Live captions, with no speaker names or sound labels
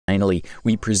finally,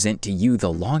 we present to you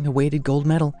the long-awaited gold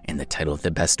medal and the title of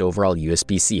the best overall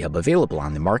USB-C hub available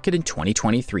on the market in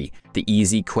 2023, the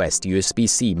EZQuest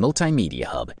USB-C Multimedia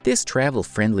Hub. This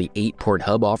travel-friendly 8-port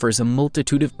hub offers a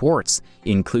multitude of ports,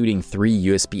 including 3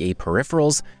 USB-A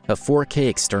peripherals, a 4K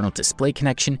external display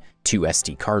connection, 2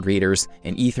 SD card readers,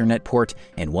 an Ethernet port,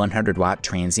 and 100-watt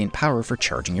transient power for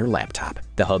charging your laptop.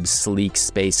 The hub's sleek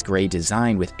space gray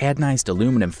design with anodized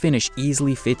aluminum finish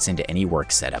easily fits into any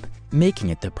work setup, making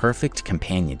it the perfect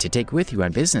companion to take with you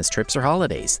on business trips or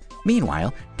holidays.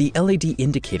 Meanwhile, the LED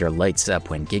indicator lights up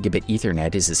when gigabit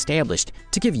Ethernet is established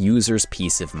to give users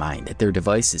peace of mind that their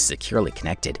device is securely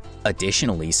connected.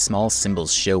 Additionally, small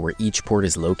symbols show where each port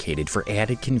is located for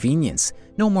added convenience.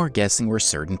 No more guessing where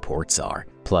certain ports are.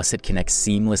 Plus, it connects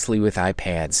seamlessly with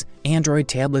iPads, Android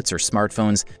tablets, or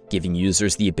smartphones, giving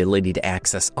users the ability to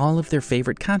access all of their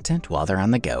favorite content while they're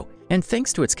on the go. And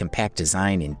thanks to its compact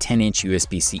design and 10-inch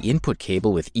USB-C input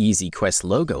cable with EZQuest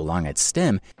logo along its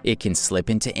stem, it can slip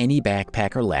into any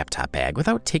backpack or laptop bag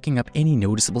without taking up any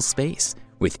noticeable space.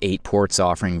 With 8 ports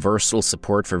offering versatile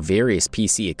support for various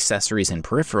PC accessories and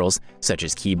peripherals, such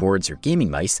as keyboards or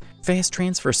gaming mice, fast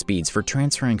transfer speeds for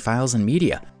transferring files and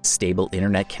media, stable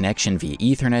internet connection via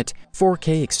Ethernet,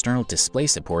 4K external display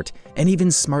support, and even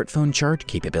smartphone charge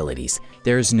capabilities,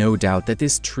 there's no doubt that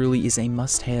this truly is a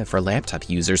must-have for laptop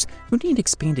users who need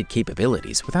expanded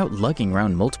capabilities without lugging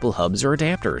around multiple hubs or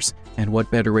adapters. And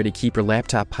what better way to keep your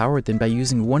laptop powered than by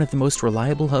using one of the most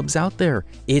reliable hubs out there?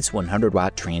 Its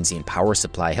 100-watt transient power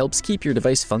supply helps keep your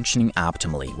device functioning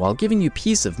optimally while giving you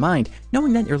peace of mind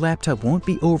knowing that your laptop won't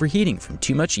be overheating from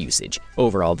too much usage.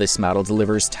 Overall, this model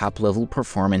delivers top-level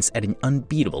performance at an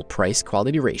unbeatable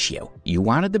price-quality ratio. You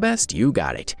wanted the best, you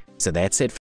got it. So that's it.